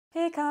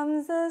Here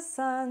comes the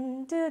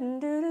sun.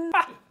 Doo-doo-doo-doo.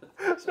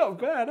 It's not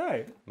bad,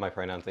 eh? My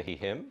pronouns are he,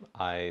 him.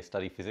 I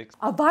study physics.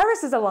 A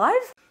virus is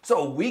alive?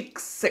 So week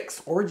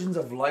 6, origins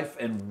of life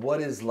and what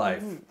is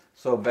life?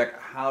 So Beck,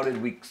 how did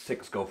week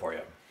 6 go for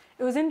you?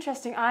 It was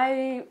interesting.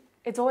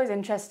 It's always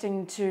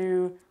interesting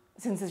to,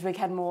 since this week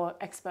had more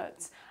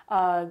experts,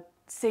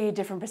 see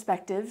different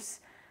perspectives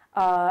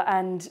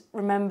and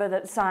remember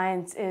that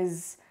science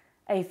is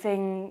a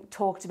thing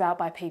talked about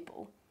by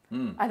people.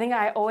 I think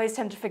I always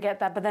tend to forget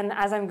that, but then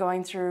as I'm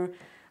going through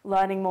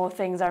learning more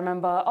things, I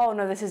remember, oh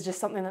no, this is just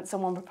something that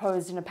someone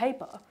proposed in a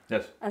paper.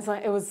 Yes. And so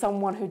it was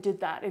someone who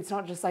did that. It's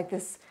not just like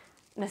this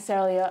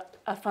necessarily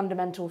a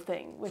fundamental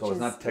thing. Which So it's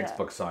is, not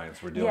textbook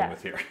science we're dealing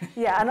with here.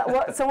 Yeah, and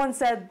what someone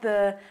said,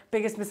 the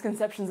biggest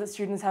misconceptions that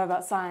students have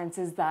about science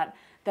is that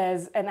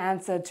there's an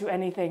answer to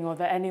anything or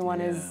that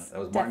anyone is that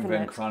was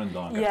definite. Martin van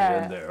Kranendonk at the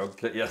end there.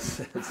 Okay,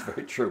 yes, it's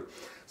very true.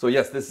 So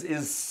yes, this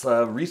is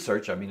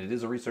research. I mean, it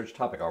is a research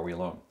topic. Are we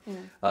alone?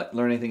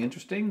 Learn anything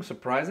interesting,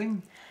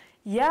 surprising?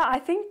 Yeah, I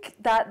think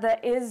that there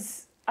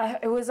is,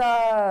 it was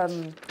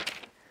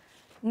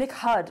Nick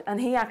Hudd,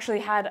 and he actually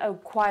had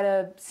quite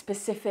a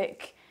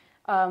specific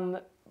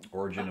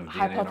Origin of DNA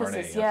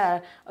hypothesis,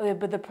 and RNA,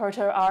 but the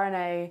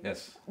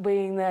proto-RNA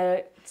being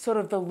the sort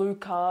of the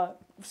Luca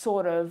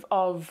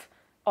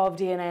of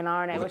DNA and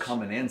RNA. Well, the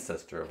common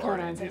ancestor of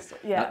common RNA. ancestor,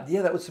 yeah,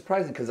 that was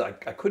surprising because I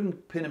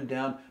couldn't pin him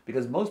down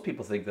because most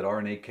people think that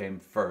RNA came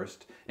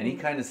first, and he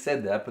kind of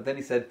said that, but then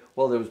he said,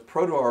 well, there was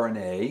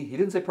proto-RNA. He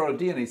didn't say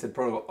proto-DNA, he said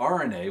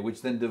proto-RNA,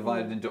 which then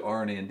divided into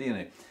RNA and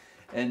DNA.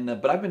 And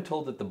but I've been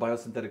told that the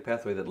biosynthetic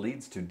pathway that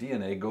leads to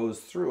DNA goes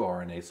through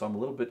RNA, so I'm a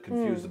little bit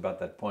confused about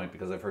that point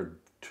because I've heard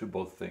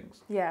both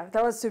things. Yeah,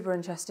 that was super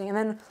interesting. And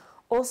then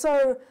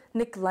also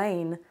Nick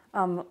Lane,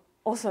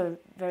 also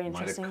very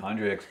interesting.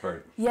 Mitochondria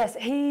expert. Yes,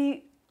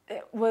 he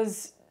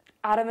was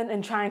adamant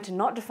in trying to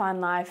not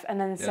define life and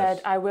then said,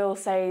 I will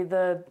say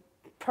the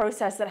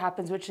process that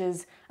happens, which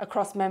is a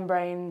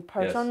cross-membrane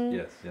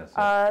proton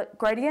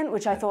gradient,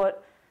 which I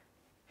thought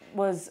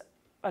was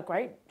a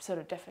great sort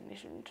of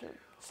definition to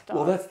start.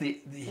 Well, that's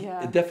the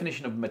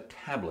definition of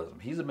metabolism.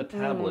 He's a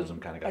metabolism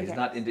kind of guy. Okay. He's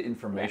not into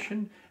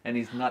information, and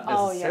he's not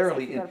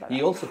necessarily...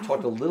 he also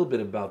talked a little bit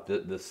about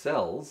the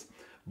cells,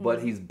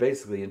 but he's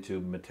basically into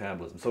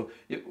metabolism. So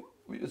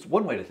it's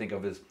one way to think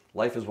of is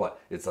life is what?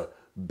 It's a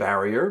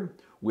barrier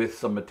with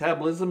some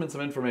metabolism and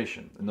some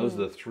information. And those are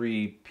the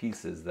three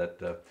pieces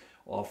that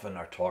often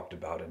are talked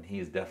about, and he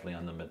is definitely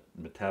on the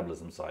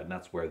metabolism side, and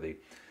that's where the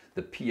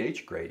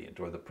pH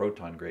gradient or the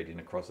proton gradient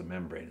across a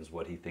membrane is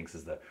what he thinks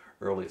is the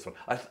earliest one.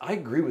 I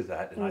agree with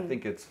that, and I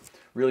think it's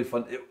really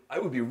fun.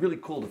 It would be really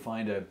cool to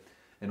find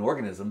an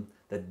organism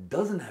that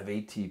doesn't have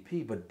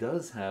ATP but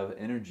does have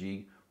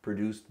energy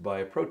produced by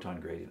a proton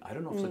gradient. I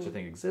don't know if such a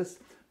thing exists.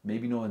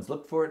 Maybe no one's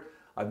looked for it.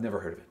 I've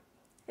never heard of it.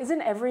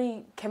 Isn't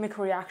every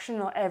chemical reaction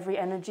or every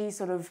energy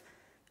sort of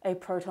a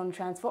proton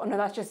transport? No,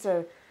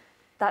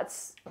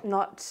 that's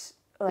not...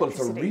 Well, it's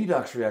a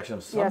redox reaction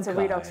of some kind. Yeah, it's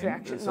a redox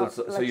reaction.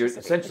 So you're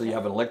essentially you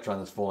have an electron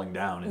that's falling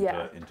down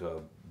into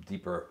a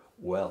deeper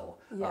well.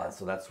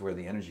 So that's where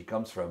the energy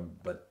comes from.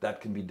 But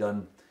that can be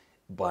done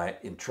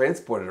and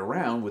transported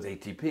around with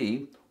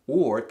ATP,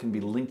 or it can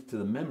be linked to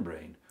the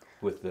membrane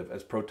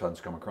as protons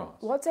come across.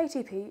 What's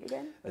ATP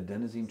again?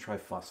 Adenosine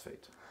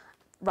triphosphate.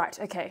 Right.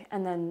 Okay.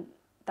 And then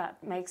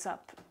that makes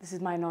up. This is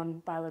my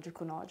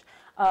non-biological knowledge.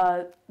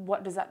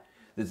 What does that?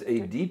 This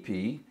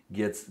ADP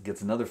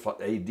gets another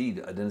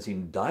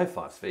adenosine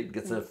diphosphate,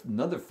 gets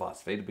another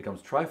phosphate, it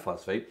becomes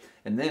triphosphate,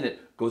 and then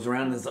it goes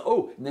around and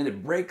then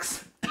it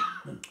breaks.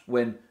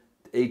 When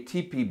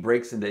ATP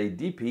breaks into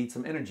ADP,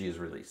 some energy is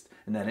released,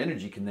 and that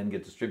energy can then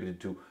get distributed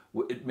to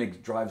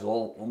drives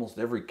almost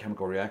every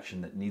chemical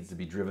reaction that needs to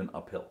be driven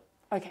uphill.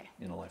 Okay.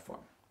 In a life form.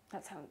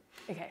 That sounds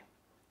okay.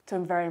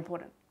 So very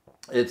important.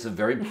 It's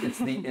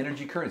the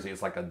energy currency.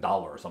 It's like $1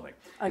 or something.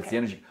 Okay. It's the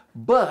energy.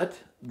 But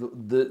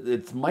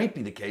it might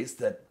be the case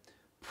that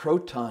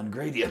proton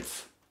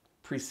gradients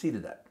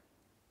preceded that.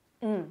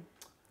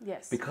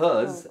 Yes.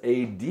 Because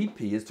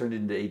ADP is turned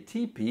into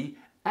ATP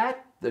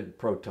at the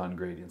proton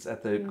gradients,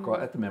 at the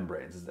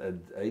membranes,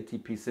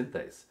 ATP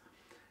synthase.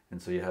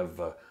 And so you have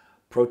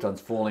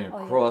protons falling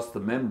across the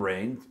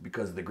membrane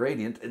because of the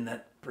gradient, and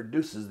that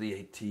produces the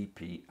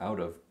ATP out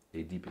of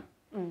ADP.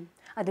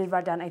 I did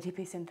write down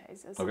ATP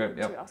synthase.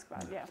 To ask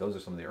about. Yeah. Those are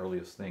some of the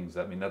earliest things.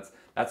 I mean,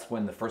 that's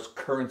when the first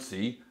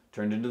currency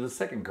turned into the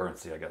second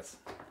currency, I guess.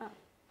 Oh,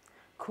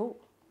 cool.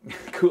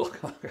 Cool.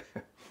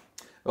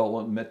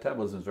 Well,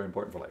 metabolism is very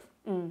important for life.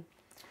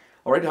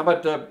 All right. How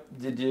about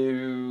did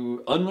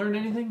you unlearn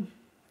anything?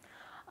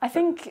 I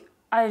think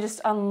I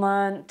just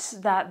unlearned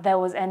that there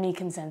was any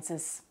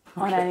consensus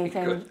on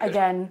anything. Good.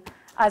 Again,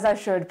 as I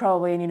should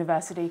probably in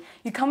university.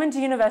 You come into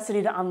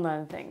university to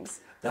unlearn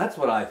things. That's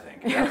what I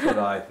think. That's what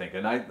I think.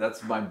 And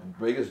that's my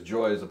biggest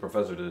joy as a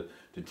professor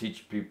to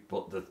teach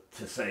people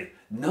to say,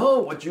 no,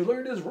 what you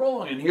learned is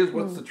wrong, and here's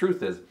what the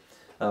truth is.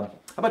 How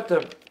about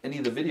any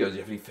of the videos? Do you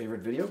have any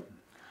favorite video?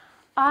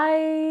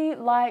 I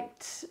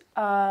liked,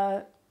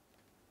 I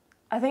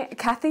think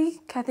Kathy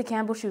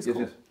Campbell, she was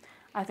cool. Yes.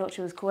 I thought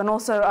she was cool. And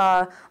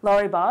also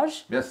Laurie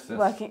Barge, yes. the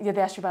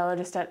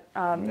astrobiologist at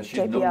She's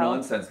JPL. no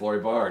nonsense, Laurie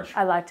Barge.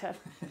 I liked her.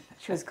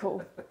 She was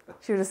cool.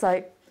 She was just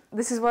like,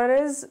 this is what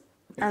it is,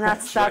 and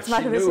that's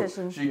my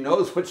position. She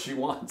knows what she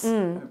wants.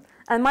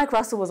 And Mike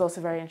Russell was also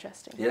very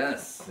interesting.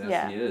 Yes, he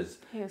is.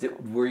 He was cool.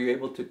 Were you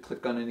able to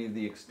click on any of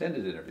the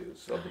extended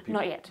interviews of the people?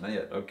 Not yet. Not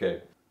yet,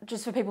 okay.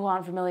 Just for people who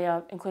aren't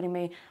familiar, including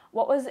me,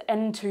 what was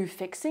N2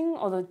 fixing,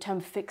 or the term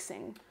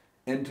fixing?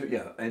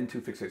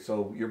 N2 fixing.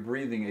 So you're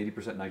breathing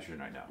 80% nitrogen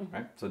right now,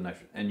 right? So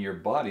nitrogen. And your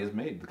body is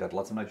got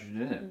lots of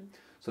nitrogen in it.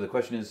 So the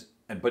question is,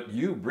 but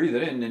you breathe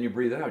it in and you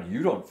breathe it out.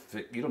 You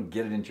don't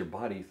get it into your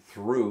body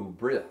through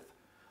breath.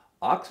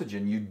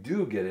 Oxygen, you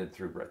do get it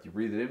through breath. You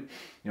breathe it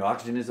in.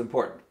 Oxygen is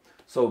important.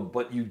 So,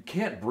 but you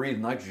can't breathe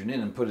nitrogen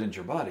in and put it into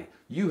your body.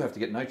 You have to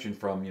get nitrogen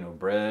from,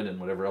 bread and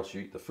whatever else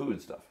you eat, the food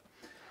stuff.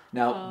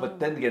 Now, but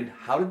then again,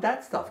 how did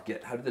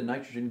the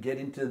nitrogen get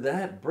into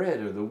that bread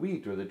or the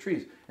wheat or the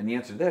trees? And the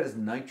answer to that is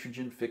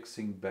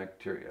nitrogen-fixing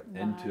bacteria.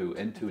 Right.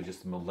 N2 is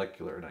just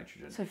molecular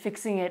nitrogen. So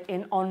fixing it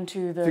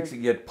onto the...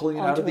 Pulling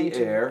it out of the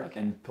air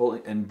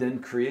and then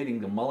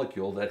creating the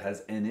molecule that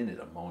has N in it,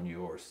 ammonia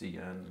or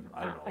CN,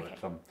 I don't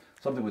know,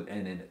 something with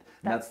N in it.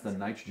 And that's the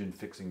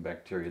nitrogen-fixing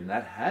bacteria. And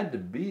that had to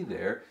be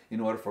there in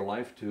order for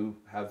life to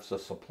have a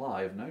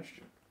supply of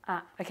nitrogen.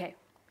 Okay.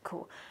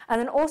 Cool. And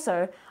then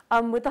also,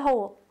 with the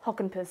whole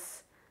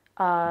HOCNPS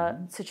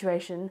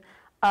situation,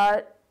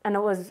 and it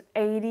was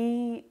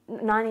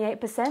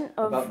 98%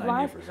 of about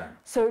life. 98%.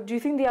 So do you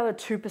think the other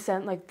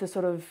 2%, like the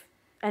sort of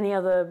any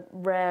other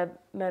rare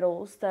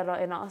metals that are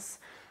in us,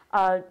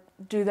 do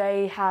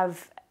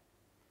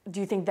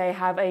you think they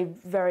have a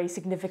very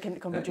significant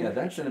contribution? Yeah,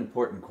 that's an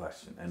important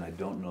question, and I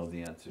don't know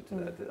the answer to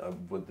that.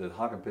 The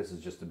HOCNPS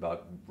is just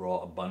about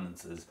raw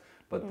abundances,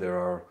 but there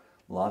are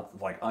lots,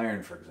 like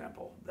iron, for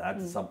example.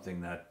 That's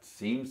something that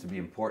seems to be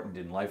important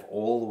in life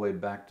all the way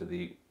back to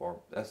the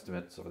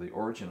estimates of the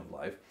origin of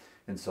life.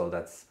 And so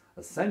that's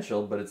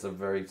essential, but it's a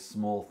very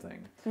small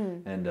thing.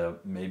 And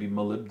maybe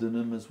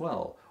molybdenum as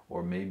well,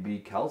 or maybe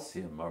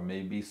calcium, or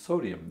maybe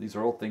sodium. These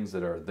are all things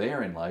that are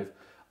there in life.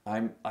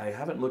 I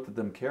haven't looked at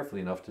them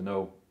carefully enough to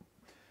know.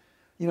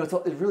 It's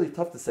really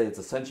tough to say it's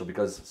essential,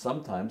 because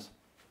sometimes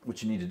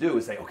what you need to do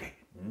is say, okay,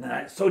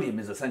 sodium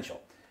is essential.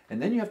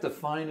 And then you have to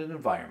find an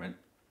environment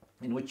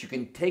in which you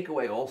can take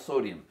away all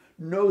sodium,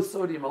 no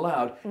sodium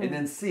allowed, and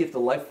then see if the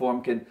life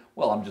form can,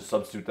 I'm just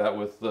substitute that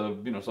with,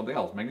 something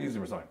else,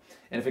 magnesium or something.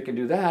 And if it can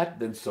do that,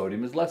 then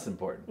sodium is less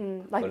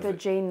important. Like the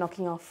gene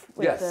knocking off.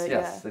 With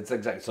yes, it's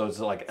exactly. So it's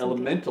like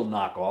elemental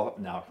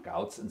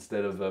knockouts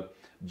instead of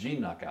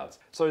gene knockouts.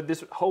 So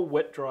this whole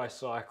wet-dry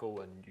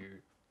cycle, and you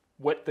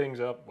wet things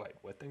up,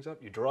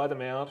 you dry them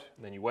out,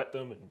 and then you wet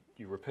them, and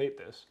you repeat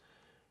this.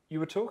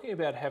 You were talking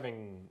about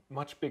having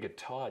much bigger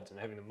tides and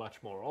having them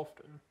much more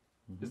often.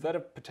 Is that a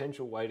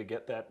potential way to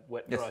get that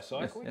wet-dry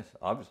cycle? Yes,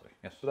 obviously,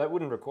 yes. So that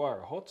wouldn't require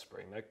a hot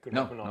spring. That could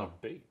happen on a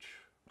beach.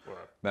 Or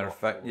Matter of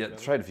fact,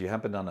 that's right. If you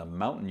happened on a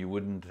mountain, you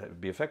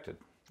wouldn't be affected.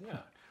 Yeah.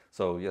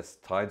 So yes,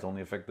 tides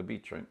only affect the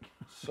beach, right?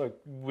 So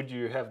would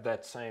you have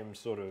that same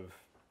sort of...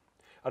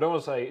 I don't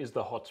want to say is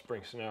the hot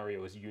spring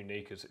scenario as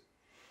unique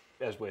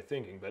as we're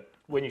thinking, but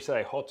when you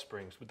say hot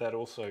springs, would that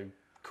also...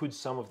 Could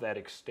some of that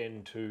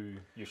extend to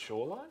your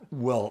shoreline?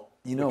 Well,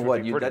 you know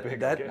what,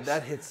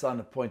 that hits on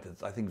a point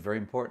that's, I think, very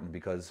important,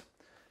 because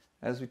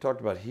as we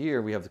talked about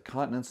here, we have the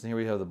continents and here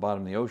we have the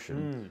bottom of the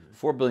ocean.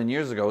 4 billion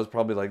years ago, it was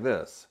probably like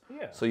this.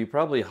 Yeah.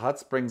 So hot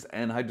springs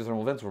and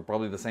hydrothermal vents were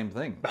probably the same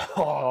thing.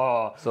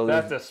 Oh, so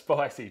that's a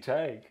spicy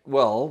take.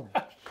 Well,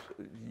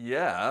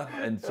 yeah.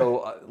 And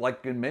so,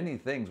 like in many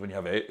things, when you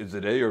have is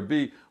it A or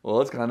B? Well,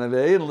 it's kind of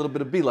A and a little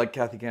bit of B, like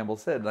Kathy Campbell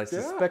said. And I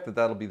suspect that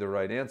that'll be the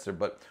right answer,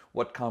 but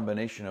what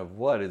combination of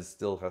what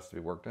still has to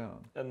be worked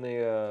out. And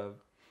the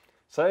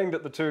saying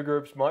that the two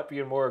groups might be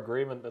in more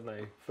agreement than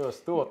they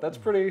first thought, that's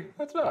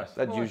nice.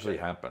 That usually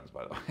happens,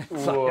 by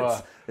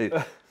the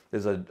way.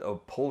 There's a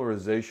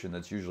polarization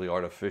that's usually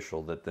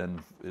artificial that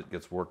then it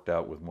gets worked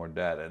out with more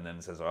data, and then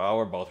it says, oh,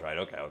 we're both right,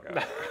 okay.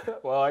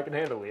 Well, I can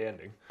handle the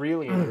ending.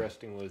 Really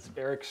interesting was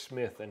Eric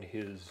Smith and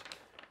his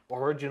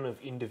origin of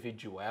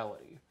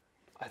individuality.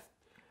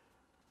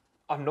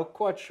 I'm not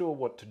quite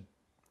sure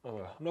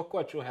I'm not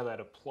quite sure how that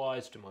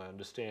applies to my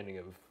understanding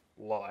of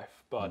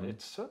life, but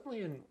it's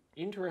certainly an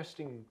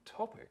interesting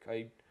topic.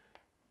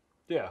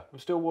 I'm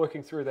still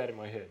working through that in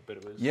my head, but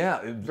it was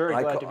very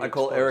glad to be I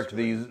call Eric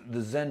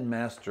the Zen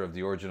master of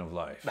the origin of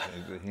life.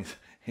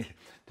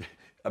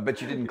 I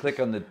bet you didn't click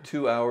on the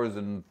 2 hours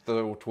and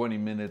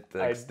 20-minute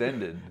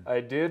extended.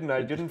 I did, and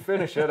I didn't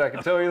finish it, I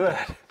can tell you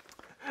that.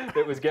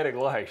 It was getting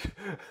late.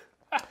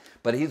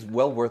 But he's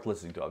well worth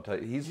listening to, I'll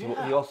tell you.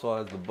 He also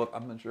has the book,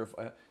 I'm not sure if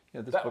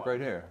this book right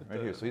here.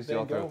 So he's the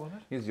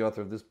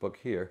author of this book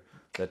here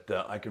that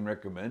I can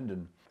recommend.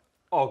 And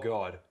oh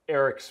God,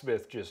 Eric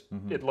Smith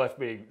it left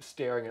me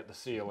staring at the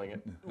ceiling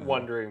and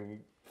wondering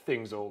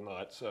things all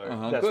night.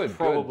 So that's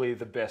probably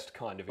the best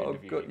kind of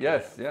interview.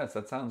 Yes,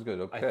 that sounds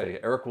good. Okay,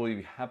 Eric will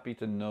be happy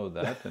to know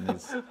that,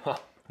 and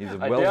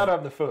I doubt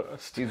I'm the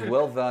first. He's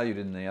well valued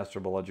in the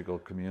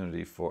astrobiological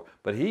community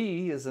but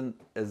he is a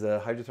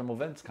hydrothermal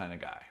vents kind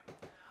of guy.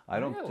 I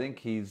don't think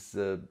he's.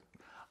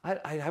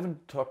 I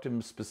haven't talked to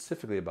him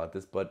specifically about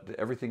this, but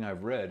everything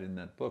I've read in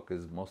that book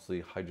is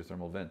mostly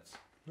hydrothermal vents.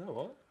 No,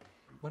 what?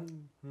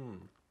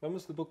 When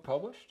was the book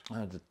published?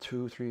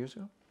 2-3 years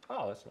ago.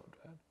 Oh, that's not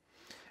bad.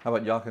 How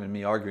about Jochen and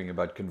me arguing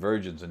about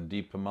convergence and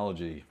deep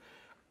homology?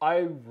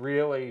 I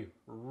really,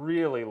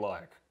 really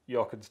like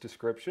Jochen's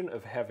description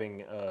of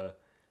having a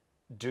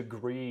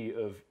degree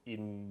of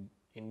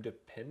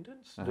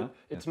independence.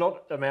 It's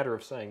not a matter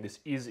of saying this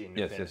is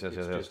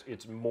independent.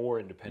 It's more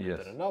independent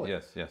than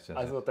another. Yes.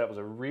 I thought that was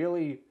a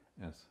really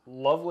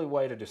lovely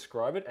way to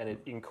describe it, and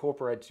it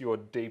incorporates your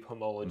deep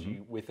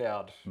homology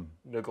without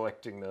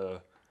neglecting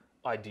the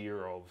idea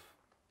of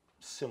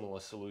similar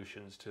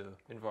solutions to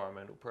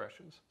environmental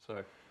pressures.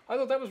 So I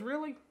thought that was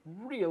really,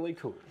 really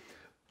cool.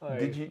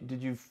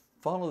 Did you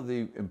follow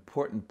the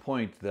important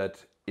point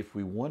that if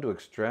we want to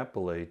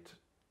extrapolate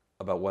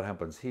about what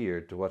happens here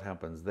to what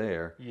happens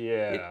there,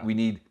 we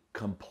need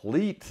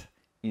complete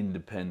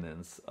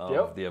independence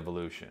of the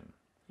evolution?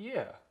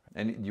 Yeah.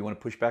 And do you want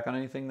to push back on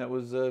anything that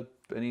was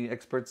any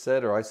expert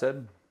said or I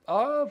said?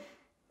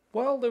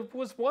 Well, there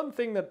was one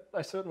thing that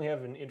I certainly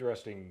have an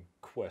interesting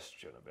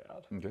question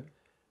about. Okay.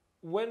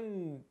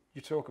 When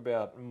you talk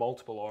about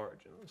multiple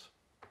origins,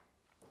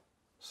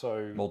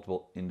 so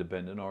multiple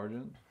independent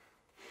origins.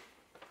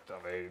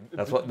 I mean,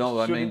 that's what. No,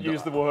 I mean,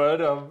 use the word.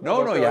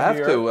 No, you have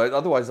to.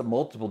 Otherwise,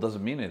 multiple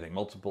doesn't mean anything.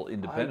 Multiple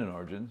independent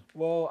origins.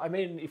 Well, I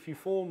mean, if you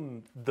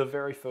form the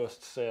very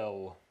first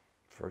cell.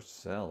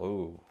 First cell.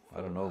 Oh,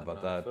 I don't know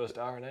about that. First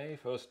RNA.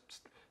 First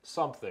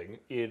something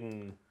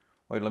in.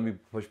 Wait, let me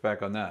push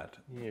back on that.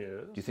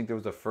 Yes. Do you think there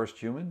was a first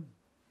human?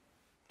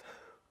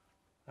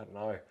 I don't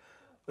know.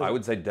 I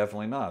would say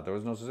definitely not. There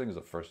was no such thing as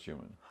a first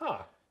human.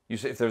 Huh. You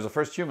say if there's a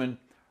first human,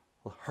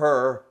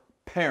 her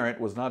parent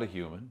was not a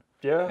human.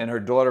 Yeah. And her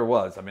daughter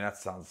was. I mean, that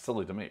sounds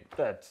silly to me.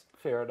 That's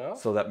fair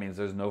enough. So that means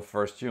there's no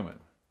first human.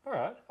 All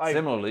right.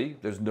 Similarly,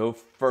 there's no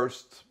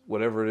first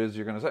whatever it is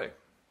you're going to say.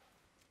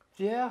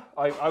 Yeah.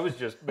 I was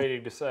just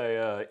meaning to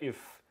say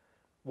if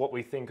what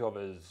we think of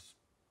as,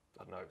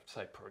 I don't know,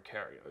 say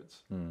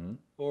prokaryotes,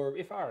 or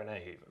if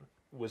RNA even,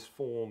 was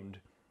formed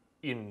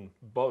in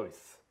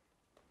both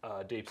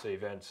deep sea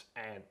vents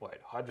and,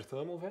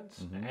 hydrothermal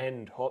vents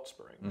and hot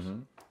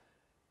springs,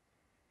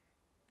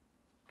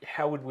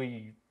 how would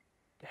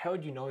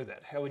you know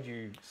that? How would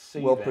you see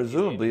that? Well,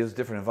 presumably it's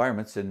different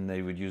environments, and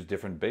they would use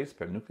different base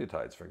pair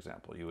nucleotides, for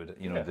example. You would,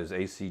 there's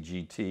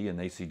ACGT, and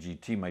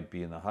ACGT might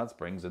be in the hot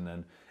springs, and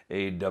then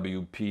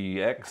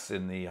AWPX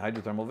in the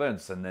hydrothermal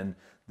vents, and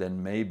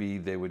then maybe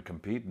they would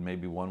compete, and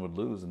maybe one would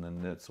lose, and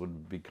then this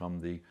would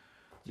become the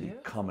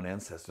common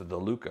ancestor, the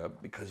LUCA,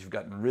 because you've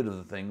gotten rid of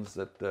the things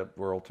that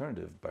were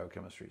alternative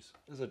biochemistries.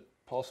 Is it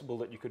possible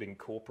that you could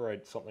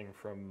incorporate something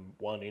from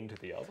one into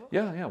the other?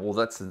 Yeah. Well,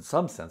 that's in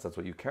some sense, that's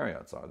what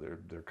eukaryotes are.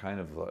 They're kind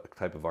of a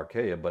type of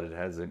archaea, but it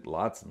has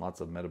lots and lots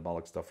of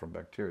metabolic stuff from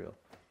bacteria.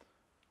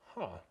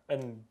 Huh.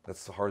 And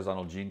that's the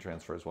horizontal gene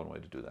transfer is one way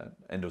to do that.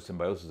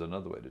 Endosymbiosis is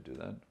another way to do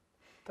that.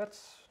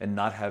 And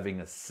not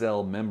having a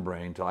cell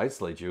membrane to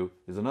isolate you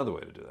is another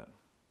way to do that.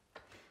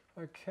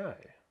 Okay.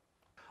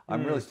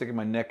 I'm really sticking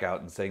my neck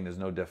out and saying there's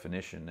no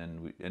definition,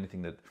 and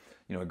anything that,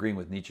 agreeing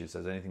with Nietzsche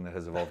says anything that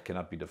has evolved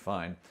cannot be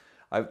defined.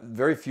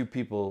 Very few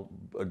people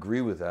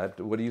agree with that.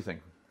 What do you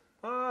think?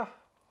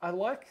 I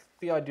like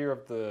the idea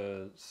of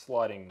the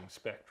sliding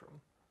spectrum.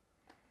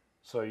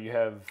 So you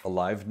have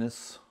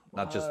aliveness,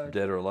 not just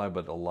dead or alive,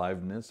 but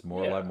aliveness,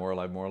 more alive, more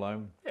alive, more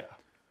alive. Yeah,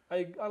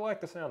 I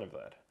like the sound of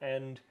that.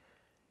 And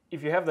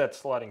if you have that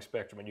sliding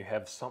spectrum and you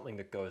have something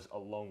that goes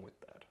along with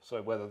that,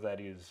 so whether that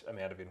is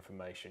amount of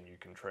information you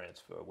can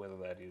transfer, whether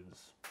that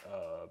is,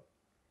 I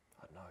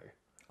don't know.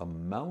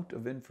 Amount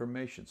of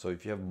information. So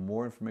if you have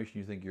more information,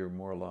 you think you're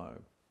more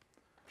alive.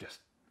 Just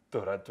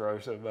thought I'd throw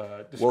some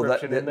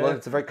description in there. Well,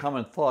 it's a very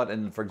common thought.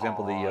 And for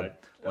example,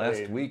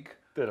 last week...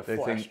 That a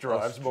flash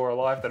drive's more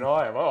alive than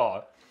I am.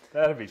 Oh,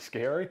 that'd be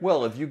scary.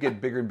 Well, if you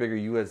get bigger and bigger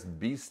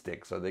USB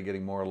sticks, are they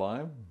getting more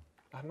alive?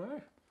 I don't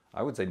know.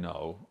 I would say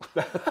no.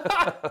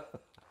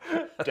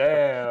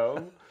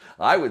 Damn.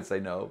 I would say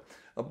no.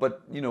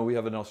 But, we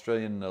have an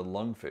Australian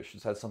lungfish.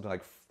 It has something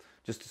like,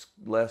 just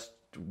last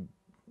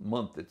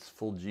month, its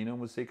full genome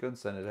was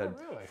sequenced, and it had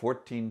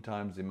 14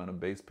 times the amount of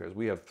base pairs.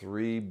 We have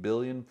 3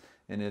 billion,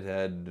 and it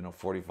had,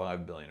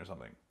 45 billion or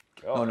something.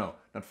 God. Oh, no,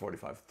 not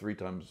 45. 3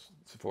 times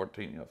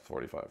 14,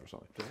 45 or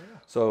something. Yeah.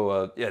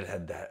 So, it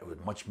had that. It was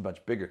much,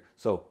 much bigger.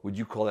 So, would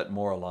you call that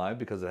more alive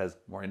because it has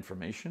more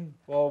information?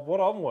 Well, what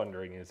I'm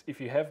wondering is,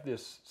 if you have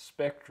this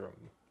spectrum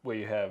where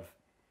you have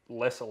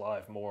less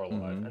alive, more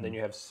alive, and then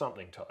you have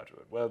something tied to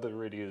it,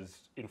 whether it is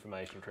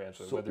information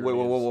transfer, so, whether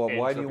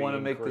why do you want to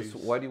make this?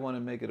 Why do you want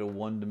to make it a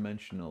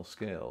one-dimensional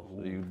scale?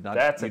 Are you not,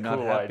 that's you're a not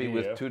cool happy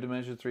idea. With 2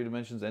 dimensions, 3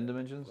 dimensions, n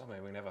dimensions? I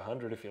mean, we can have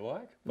 100 if you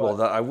like.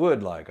 Well, I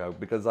would like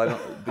because I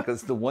don't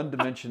because the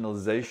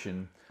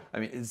one-dimensionalization. I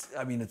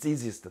mean, it's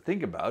easiest to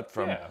think about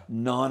from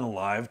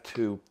non-alive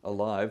to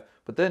alive,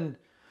 but then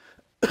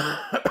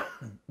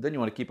then you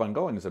want to keep on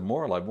going and say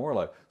more alive, more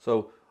alive.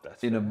 So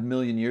That's in fair. a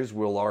million years,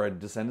 will our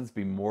descendants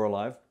be more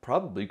alive?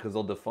 Probably, because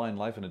they'll define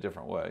life in a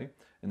different way.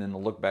 And then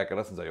they'll look back at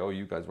us and say, oh,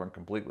 you guys weren't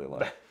completely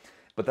alive.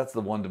 But that's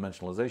the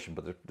one-dimensionalization.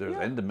 But there's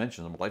n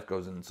dimensions, and life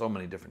goes in so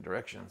many different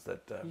directions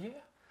that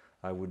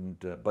I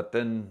wouldn't. But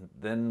then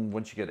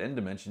once you get n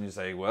dimension, you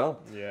say, well,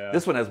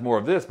 this one has more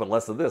of this, but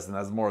less of this, and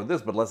has more of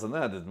this, but less of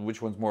that. And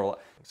which one's more alive?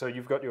 So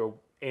you've got your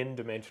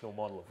n-dimensional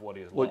model of what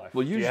is Well, life.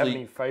 well, Do you have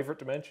usually- any favorite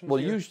dimensions? Well,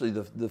 here? usually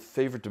the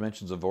favorite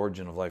dimensions of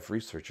origin of life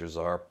researchers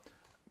are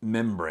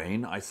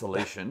membrane,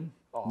 isolation,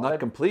 not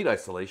complete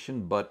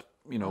isolation, but,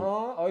 you know.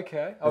 Oh,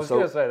 okay. I was So-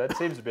 going to say, that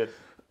seems a bit...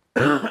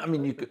 I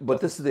mean,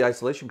 but this is the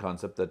isolation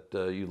concept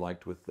that you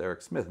liked with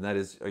Eric Smith, and that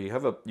is, you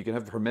can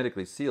have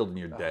hermetically sealed and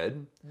you're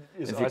dead.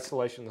 Is If you-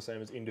 isolation the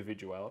same as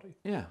individuality?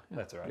 Yeah,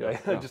 That's all right. yeah,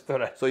 I yeah. just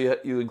thought So you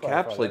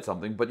clarify encapsulate that.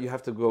 something, but you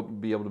have to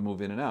be able to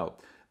move in and out.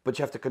 But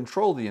you have to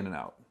control the in and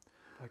out.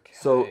 Okay.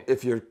 So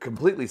if you're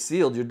completely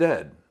sealed, you're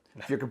dead.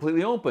 If you're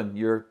completely open,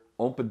 you're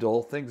open to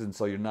all things, and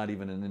so you're not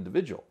even an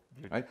individual,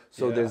 right?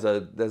 So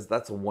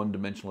that's a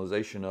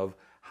one-dimensionalization of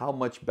how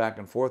much back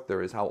and forth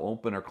there is, how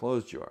open or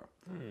closed you are.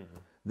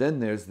 Then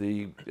there's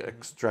the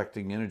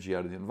extracting energy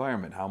out of the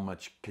environment. How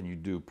much can you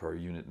do per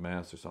unit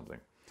mass or something?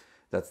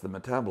 That's the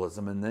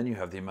metabolism. And then you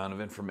have the amount of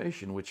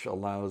information which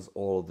allows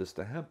all of this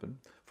to happen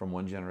from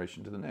one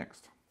generation to the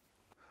next.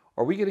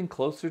 Are we getting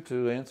closer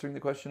to answering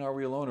the question, are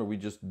we alone, or are we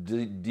just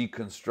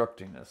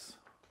deconstructing this?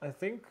 I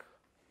think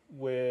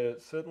we're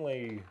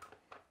certainly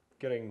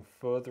getting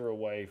further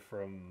away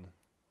from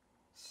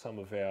some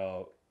of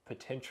our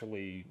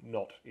potentially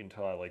not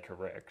entirely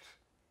correct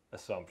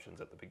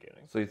assumptions at the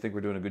beginning. So you think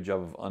we're doing a good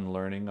job of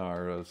unlearning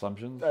our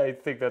assumptions? I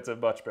think that's a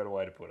much better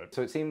way to put it.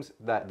 So it seems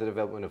that the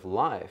development of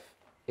life,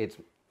 it's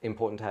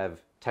important to have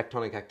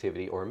tectonic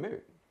activity or a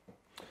moon.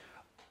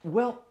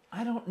 Well,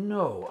 I don't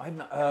know.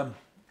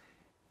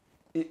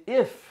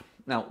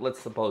 Now let's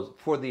suppose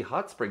for the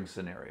hot spring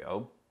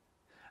scenario,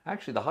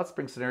 actually the hot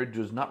spring scenario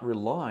does not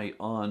rely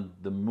on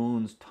the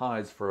moon's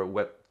tides for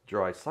wet,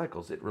 dry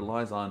cycles. It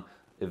relies on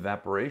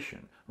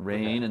evaporation,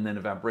 rain and then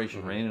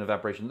evaporation, rain and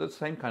evaporation. The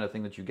same kind of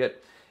thing that you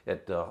get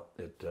at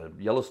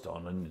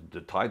Yellowstone, and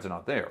the tides are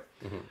not there.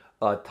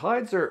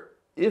 Tides are,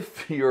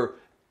 if you're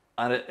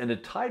in a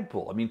tide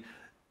pool. I mean,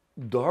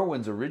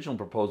 Darwin's original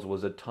proposal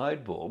was a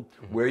tide pool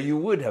where you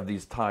would have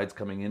these tides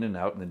coming in and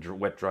out and then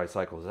wet, dry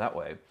cycles that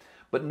way.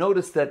 But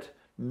notice that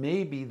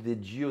maybe the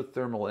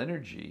geothermal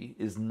energy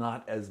is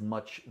not as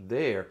much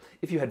there.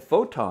 If you had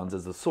photons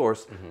as the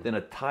source, then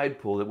a tide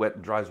pool that wet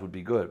and dries would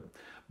be good.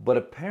 But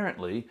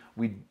apparently,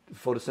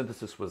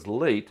 photosynthesis was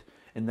late,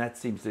 and that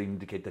seems to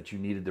indicate that you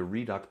needed the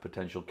redox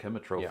potential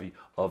chemotrophy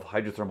of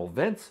hydrothermal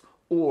vents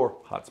or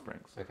hot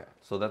springs. Okay.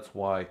 So that's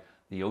why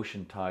the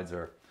ocean tides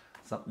are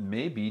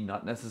maybe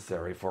not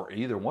necessary for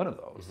either one of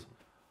those.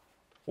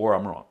 Or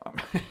I'm wrong.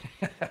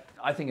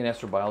 I think an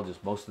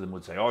astrobiologist, most of them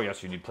would say, oh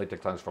yes, you need plate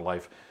tectonics for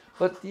life.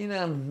 But,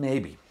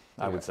 maybe.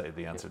 I would say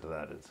the answer to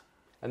that is.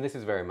 And this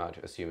is very much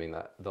assuming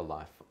that the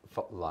life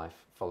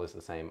follows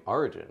the same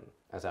origin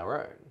as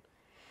our own.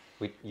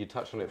 You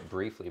touched on it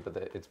briefly,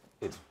 but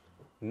it's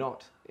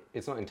not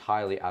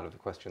entirely out of the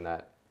question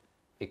that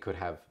it could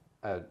have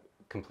a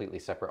completely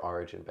separate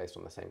origin based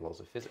on the same laws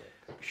of physics.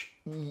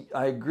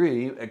 I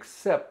agree,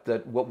 except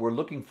that what we're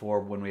looking for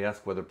when we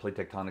ask whether plate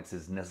tectonics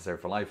is necessary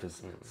for life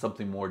is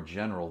something more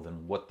general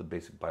than what the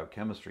basic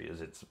biochemistry is.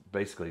 It's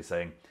basically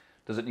saying,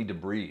 does it need to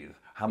breathe?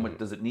 How much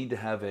does it need to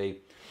have a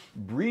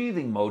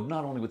breathing mode,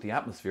 not only with the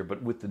atmosphere,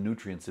 but with the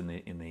nutrients in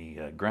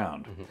the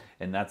ground?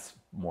 And that's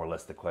more or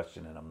less the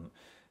question.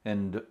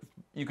 And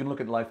you can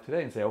look at life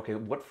today and say, okay,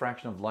 what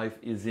fraction of life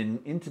is in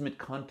intimate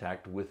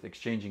contact with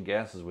exchanging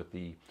gases with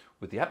the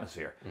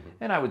atmosphere?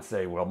 And I would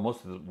say, well,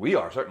 we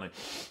are certainly,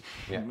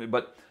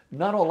 but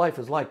not all life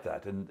is like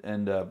that.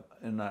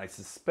 And I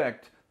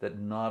suspect that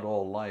not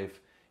all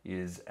life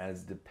is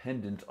as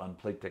dependent on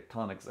plate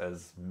tectonics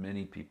as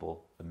many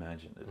people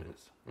imagine it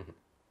is.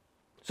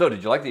 So,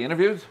 did you like the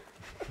interviews?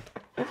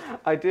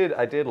 I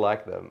did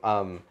like them.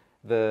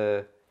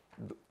 The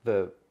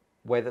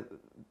way that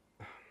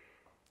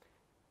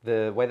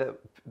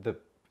the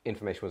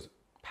information was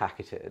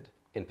packeted,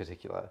 in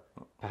particular,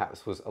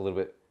 perhaps was a little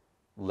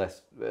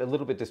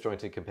bit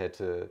disjointed compared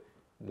to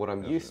what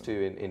I'm used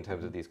to in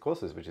terms of these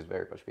courses, which is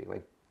very much being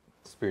like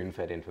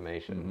spoon-fed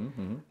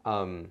information.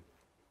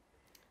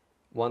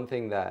 One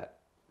thing that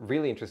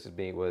really interested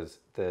me was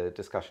the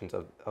discussions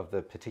of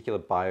the particular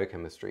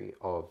biochemistry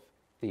of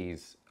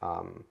these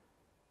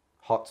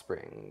hot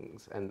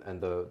springs and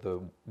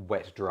the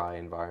wet, dry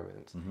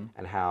environment,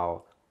 and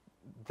how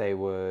they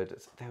were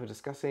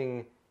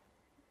discussing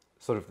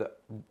sort of the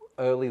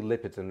early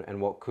lipids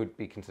and what could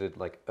be considered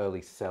like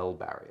early cell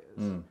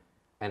barriers,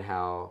 and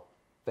how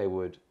they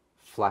would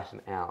flatten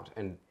out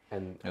and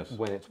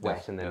when it's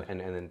wet and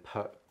then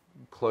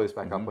close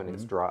back up when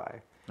it's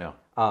dry.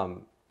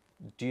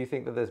 Do you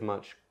think that there's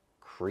much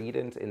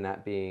credence in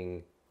that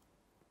being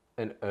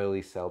an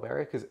early cell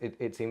barrier? Because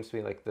it seems to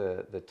me like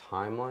the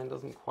timeline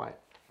doesn't quite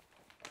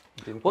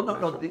Well,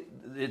 no.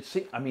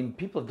 I mean,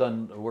 people have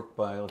done work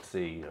by, let's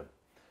see,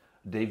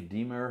 Dave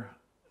Deemer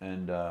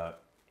and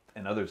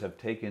others have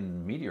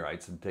taken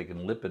meteorites and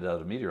taken lipid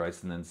out of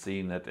meteorites and then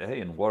seen that, hey,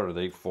 in water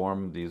they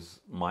form these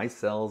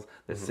micelles,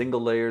 they're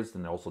single layers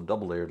and they're also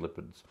double layered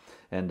lipids.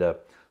 And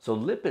so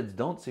lipids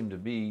don't seem to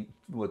be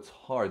what's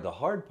hard. The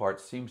hard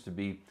part seems to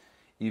be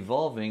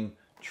evolving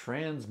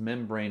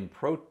transmembrane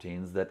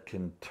proteins that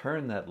can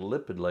turn that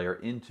lipid layer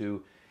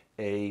into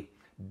a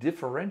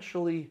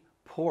differentially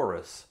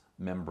porous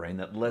membrane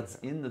that lets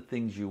in the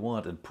things you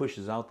want and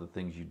pushes out the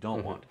things you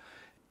don't want.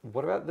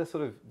 What about the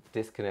sort of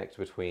disconnect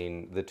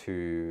between the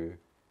two?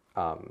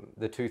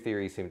 The two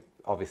theories seem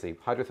obviously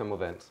hydrothermal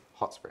vents,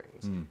 hot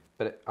springs,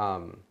 but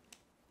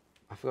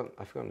I've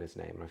forgotten his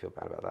name and I feel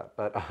bad about that.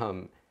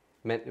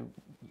 But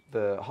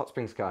the hot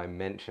springs guy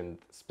mentioned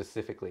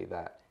specifically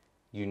that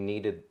you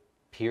needed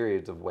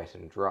periods of wet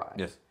and dry.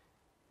 Yes.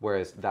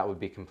 Whereas that would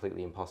be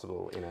completely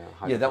impossible in a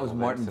hydrothermal Yeah, that was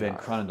Martin vent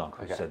van scenario.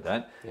 Kranendonk who said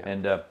that. Yeah.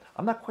 And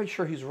I'm not quite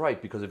sure he's right,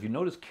 because if you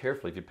notice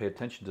carefully, if you pay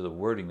attention to the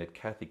wording that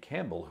Kathy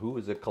Campbell, who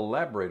is a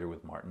collaborator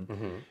with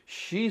Martin,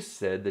 she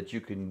said that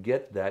you can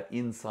get that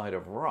inside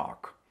of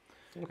rock.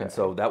 Okay. And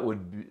so that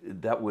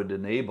would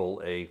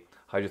enable a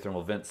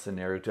hydrothermal vent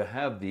scenario to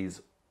have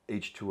these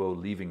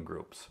H2O leaving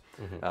groups,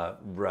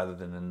 rather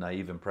than the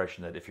naive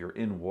impression that if you're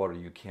in water,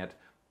 you can't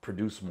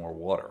produce more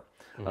water.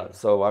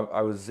 So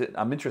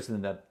I'm interested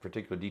in that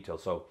particular detail.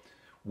 So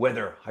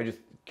whether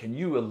can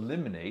you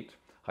eliminate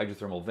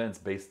hydrothermal vents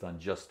based on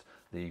just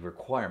the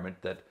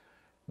requirement that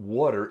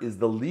water is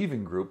the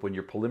leaving group when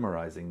you're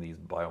polymerizing these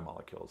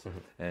biomolecules?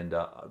 And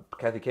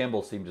Kathy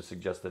Campbell seemed to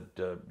suggest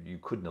that you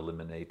couldn't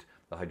eliminate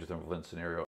the hydrothermal vent scenario